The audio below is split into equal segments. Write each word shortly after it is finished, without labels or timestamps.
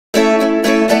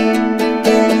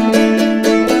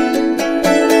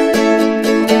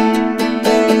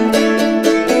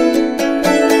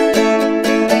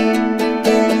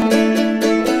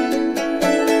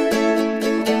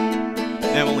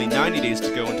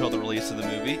until the release of the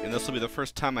movie, and this will be the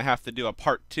first time I have to do a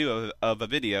part 2 of a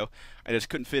video. I just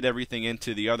couldn't fit everything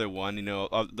into the other one. You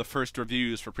know, the first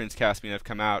reviews for Prince Caspian have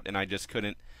come out, and I just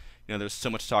couldn't. You know, there's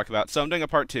so much to talk about. So I'm doing a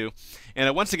part 2.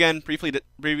 And once again, briefly,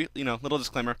 little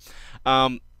disclaimer.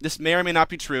 This may or may not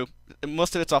be true.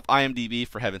 Most of it's off IMDb,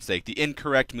 for heaven's sake. The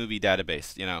incorrect movie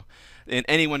database, you know. And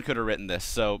anyone could have written this,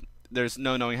 so there's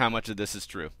no knowing how much of this is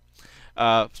true.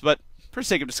 But for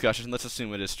sake of discussion, let's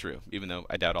assume it is true, even though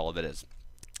I doubt all of it is.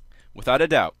 Without a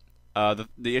doubt,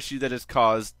 the issue that has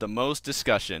caused the most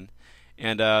discussion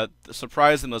and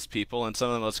surprised the most people and some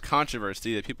of the most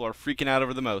controversy that people are freaking out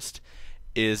over the most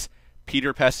is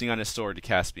Peter passing on his sword to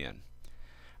Caspian.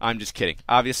 I'm just kidding.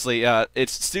 Obviously,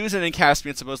 it's Susan and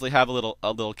Caspian supposedly have a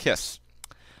little kiss.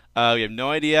 We have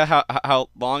no idea how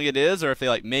long it is or if they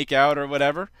like make out or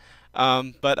whatever.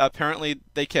 But apparently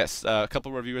they kiss. A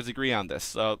couple reviewers agree on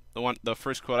this. The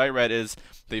first quote I read is,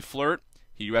 "They flirt,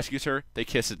 he rescues her, they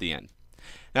kiss at the end."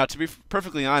 Now, to be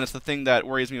perfectly honest, the thing that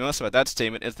worries me most about that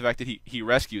statement is the fact that he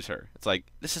rescues her. It's like,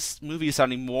 this movie is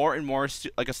sounding more and more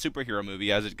like a superhero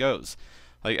movie as it goes.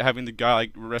 Like having the guy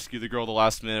like rescue the girl the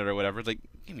last minute or whatever. It's like,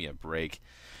 give me a break.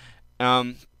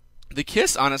 The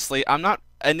kiss, honestly, I'm not.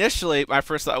 Initially, my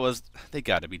first thought was they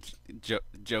got to be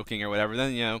joking or whatever.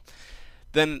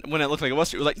 Then when it looked like it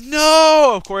was like,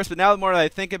 no, of course. But now the more I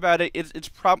think about it,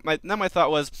 now my thought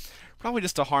was probably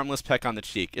just a harmless peck on the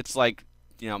cheek. It's like,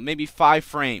 you know, maybe 5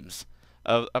 frames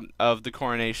of the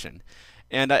coronation,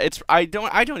 and I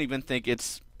don't even think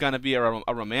it's gonna be a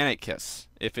romantic kiss.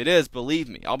 If it is, believe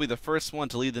me, I'll be the first one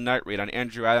to lead the night raid on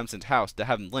Andrew Adamson's house to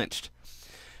have him lynched.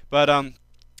 But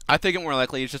I think it more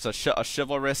likely it's just a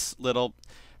chivalrous little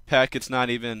peck. It's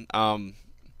not even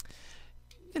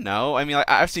you know, I mean,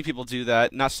 I've seen people do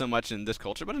that, not so much in this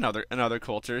culture, but in other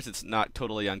cultures, it's not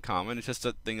totally uncommon. It's just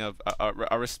a thing of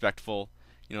a respectful,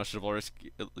 you know, chivalrous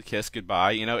kiss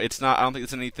goodbye. You know, it's not. I don't think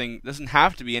there's anything. Doesn't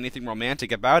have to be anything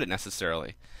romantic about it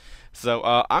necessarily. So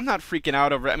I'm not freaking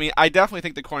out over it. I mean, I definitely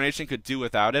think the coronation could do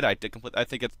without it. I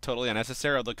think it's totally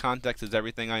unnecessary. The context is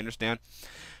everything, I understand.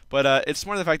 But it's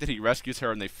more the fact that he rescues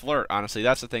her and they flirt. Honestly,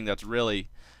 that's the thing that's really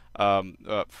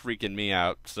freaking me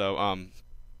out. So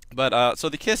so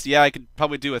the kiss, yeah, I could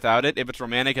probably do without it. If it's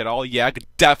romantic at all, yeah, I could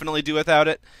definitely do without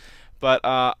it. But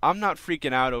I'm not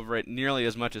freaking out over it nearly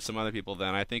as much as some other people.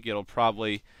 Then I think it'll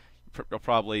probably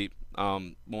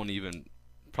won't even.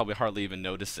 Probably hardly even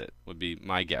notice it, would be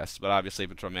my guess. But obviously,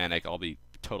 if it's romantic, I'll be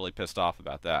totally pissed off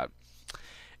about that.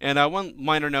 And one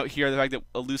minor note here: the fact that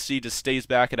Lucy just stays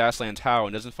back at Aslan Tower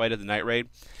and doesn't fight at the night raid,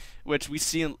 which we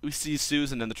see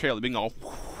Susan in the trailer being all,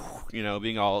 you know,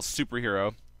 being all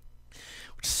superhero,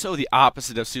 which is so the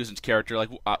opposite of Susan's character. Like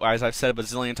as I've said a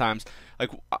bazillion times, like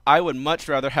I would much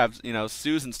rather have, you know,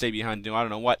 Susan stay behind, do I don't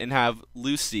know what, and have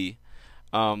Lucy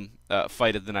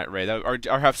fight at the night raid,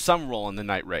 or have some role in the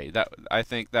night raid. That I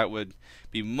think that would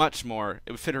be much more.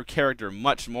 It would fit her character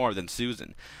much more than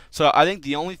Susan. So I think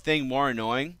the only thing more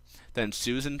annoying than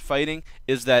Susan fighting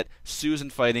is that Susan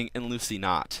fighting and Lucy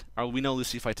not. Or we know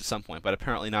Lucy fights at some point, but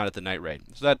apparently not at the night raid.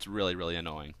 So that's really, really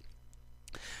annoying.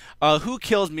 Who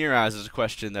kills Miraz is a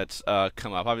question that's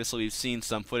come up. Obviously, we've seen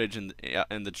some footage in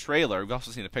the trailer. We've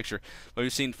also seen a picture, but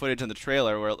we've seen footage in the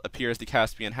trailer where it appears the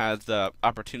Caspian has the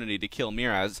opportunity to kill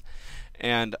Miraz.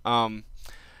 And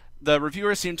the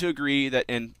reviewers seem to agree that,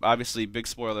 and obviously big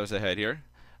spoilers ahead here,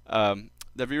 the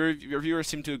reviewers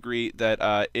seem to agree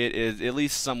that it is at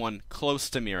least someone close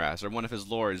to Miraz, or one of his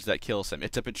lords, that kills him.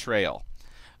 It's a betrayal.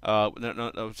 Don't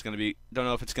know if it's going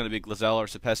to be Glazelle or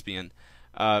Sepespian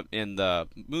in the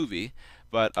movie,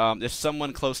 but there's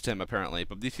someone close to him apparently.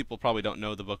 But these people probably don't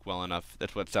know the book well enough.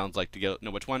 That's what it sounds like to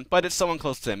know which one. But it's someone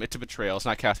close to him. It's a betrayal. It's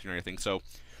not Caspian or anything. So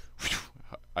whew,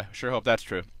 I sure hope that's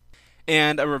true.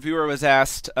 And a reviewer was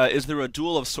asked, is there a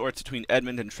duel of sorts between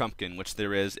Edmund and Trumpkin, which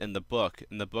there is in the book.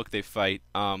 In the book they fight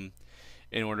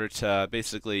in order to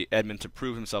basically Edmund to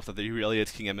prove himself that he really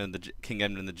is King Edmund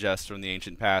the Just from the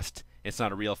ancient past. It's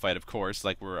not a real fight, of course,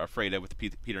 like we're afraid of with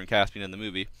Peter and Caspian in the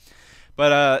movie.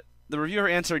 But the reviewer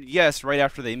answered yes right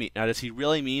after they meet. Now, does he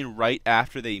really mean right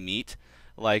after they meet?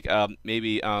 Like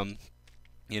maybe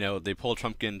you know, they pull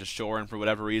Trumpkin to shore, and for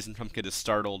whatever reason, Trumpkin is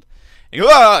startled, and you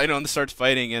know, and starts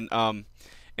fighting, and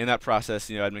in that process,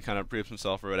 you know, Edmund kind of proves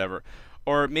himself or whatever.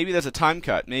 Or maybe there's a time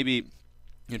cut. Maybe, you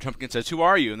know, Trumpkin says, "Who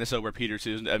are you?" And they say, "We're Peter,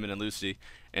 Susan, Edmund, and Lucy."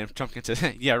 And Trumpkin says,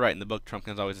 "Yeah, right." In the book,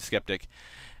 Trumpkin's always a skeptic,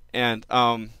 and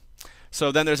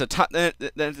so then there's a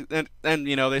then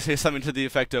you know, they say something to the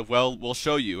effect of, "Well, we'll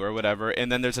show you," or whatever. And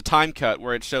then there's a time cut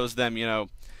where it shows them, you know,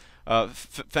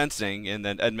 fencing, and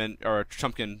then Edmund or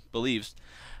Trumpkin believes.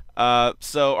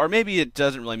 So, or maybe it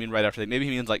doesn't really mean right after they. Maybe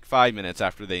he means like 5 minutes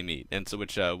after they meet, and so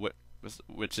which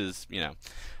which is,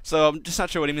 so I'm just not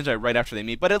sure what he means by right after they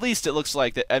meet. But at least it looks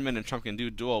like that Edmund and Trump can do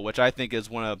duel, which I think is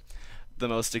one of the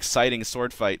most exciting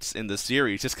sword fights in the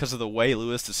series, just because of the way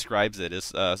Lewis describes it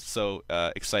is so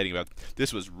exciting. About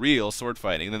this was real sword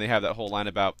fighting. And then they have that whole line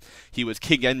about he was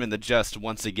King Edmund the Just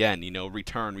once again,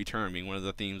 return, being one of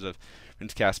the themes of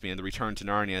Prince Caspian, the return to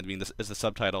Narnia being is the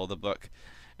subtitle of the book.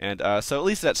 And so at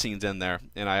least that scene's in there,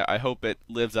 and I hope it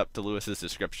lives up to Lewis's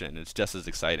description. It's just as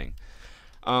exciting.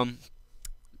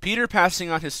 Peter passing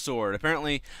on his sword.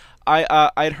 Apparently,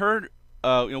 I'd heard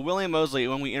William Moseley,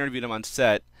 when we interviewed him on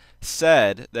set,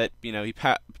 said that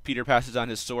Peter passes on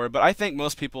his sword, but I think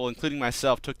most people, including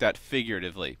myself, took that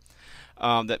figuratively.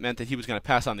 That meant that he was going to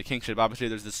pass on the kingship. Obviously,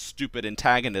 there's this stupid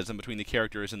antagonism between the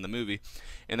characters in the movie,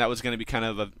 and that was going to be kind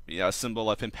of a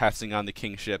symbol of him passing on the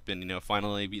kingship and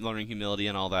finally learning humility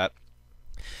and all that.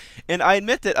 And I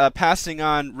admit that passing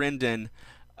on Rendon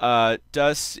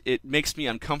it makes me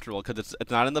uncomfortable because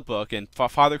it's not in the book, and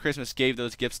Father Christmas gave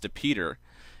those gifts to Peter,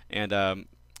 and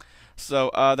so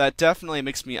that definitely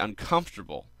makes me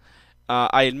uncomfortable.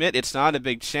 I admit it's not a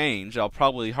big change. I'll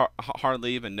probably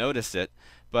hardly even notice it.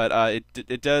 But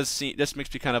it just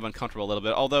makes me kind of uncomfortable a little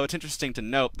bit. Although it's interesting to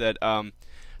note that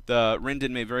the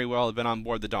Rendon may very well have been on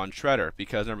board the Dawn Treader,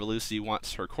 because remember Lucy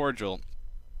wants her cordial,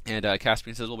 and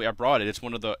Caspian says, "Well, I brought it. It's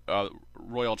one of the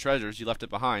royal treasures. You left it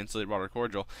behind, so they brought her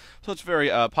cordial." So it's very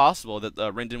possible that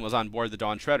Rendon was on board the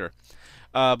Dawn Treader,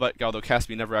 but although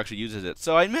Caspian never actually uses it,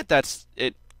 so I admit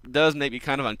it does make me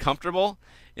kind of uncomfortable,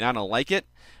 and I don't like it.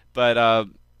 But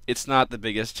it's not the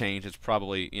biggest change. It's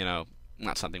probably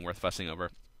not something worth fussing over.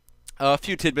 A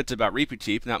few tidbits about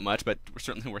Reepicheep, not much, but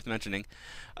certainly worth mentioning.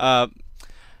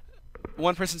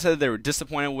 One person said they were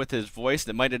disappointed with his voice.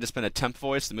 That might have just been a temp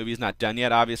voice. The movie's not done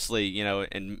yet. Obviously,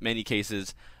 in many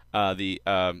cases,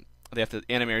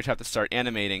 animators have to start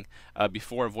animating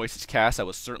before a voice is cast. That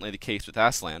was certainly the case with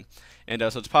Aslan, and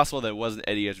so it's possible that it wasn't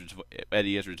Eddie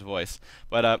Izzard's voice.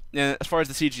 But as far as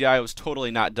the CGI, it was totally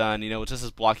not done. It was just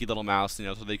this blocky little mouse.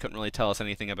 So they couldn't really tell us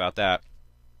anything about that.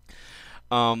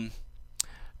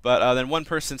 But then one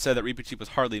person said that Reepicheep was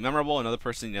hardly memorable. Another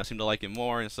person, seemed to like him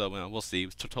more. And so, we'll see. It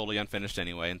was totally unfinished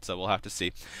anyway, and so we'll have to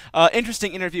see.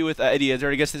 Interesting interview with Eddie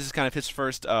Izzard. I guess this is kind of his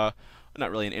first, not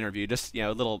really an interview, just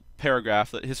a little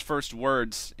paragraph. His first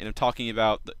words, talking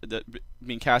about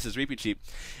being cast as Reepicheep,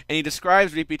 and he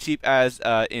describes Reepicheep as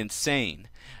insane.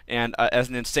 And as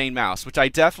an insane mouse, which I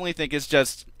definitely think is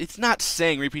it's not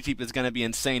saying Reepicheep is going to be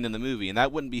insane in the movie, and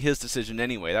that wouldn't be his decision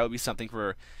anyway. That would be something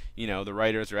for, the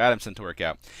writers or Adamson to work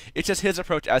out. It's just his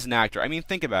approach as an actor. I mean,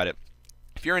 think about it.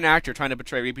 If you're an actor trying to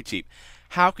portray Reepicheep,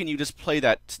 how can you just play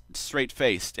that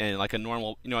straight-faced and like a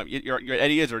normal, you're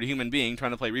Eddie Izzard, a human being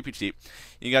trying to play Reepicheep.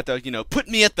 You got the, put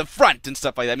me at the front and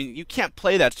stuff like that. I mean, you can't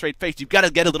play that straight-faced. You've got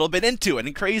to get a little bit into it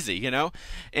and crazy,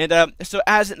 And so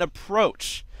as an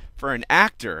approach for an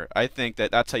actor, I think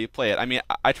that's how you play it. I mean,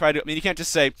 you can't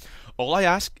just say, all I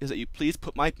ask is that you please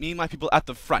put me and my people at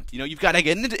the front. You've got to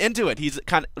get into it.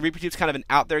 Reepicheep's kind of an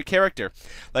out there character.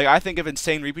 Like, I think of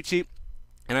insane Reepicheep,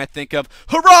 and I think of,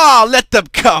 hurrah, let them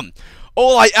come.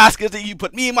 All I ask is that you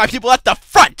put me and my people at the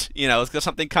front. It's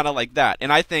something kind of like that.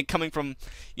 And I think coming from,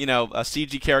 a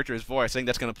CG character's voice, I think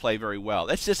that's going to play very well.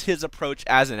 That's just his approach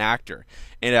as an actor.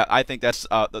 And I think that's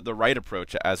the right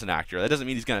approach as an actor. That doesn't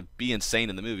mean he's going to be insane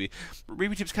in the movie.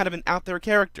 Reepicheep's kind of an out there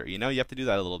character. You have to do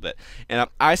that a little bit. And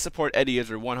I support Eddie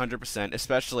Izzard 100%,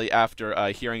 especially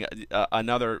after hearing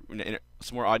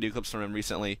some more audio clips from him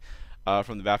recently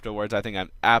from the BAFTA Awards. I think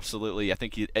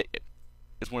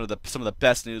it's one of some of the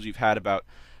best news we've had about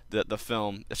the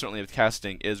film, certainly with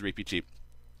casting, is Reepicheep.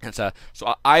 And so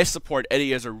I support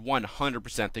Eddie Izzard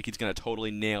 100%. Think he's going to totally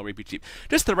nail Reepicheep.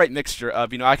 Just the right mixture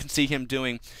of, I can see him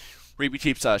doing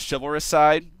Reepicheep's chivalrous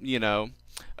side,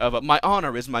 of my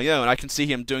honor is my own. I can see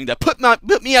him doing the put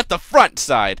me at the front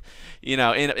side,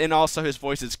 and also his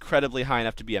voice is credibly high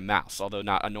enough to be a mouse, although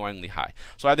not annoyingly high.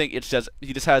 So I think he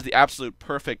just has the absolute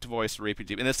perfect voice for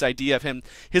Reepicheep. And this idea of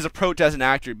his approach as an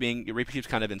actor being Reepicheep's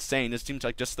kind of insane, it seems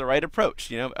like just the right approach,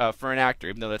 for an actor.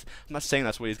 Even though I'm not saying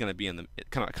that's what he's going to be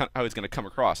how he's going to come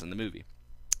across in the movie.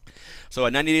 So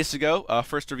 90 days to go,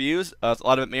 first reviews. A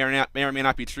lot of it may or may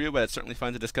not be true, but it's certainly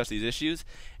fun to discuss these issues.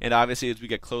 And obviously, as we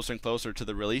get closer and closer to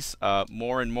the release,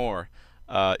 more and more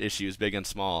issues, big and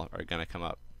small, are going to come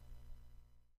up.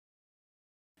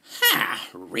 Ha!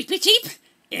 Reepicheep?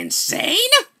 Insane?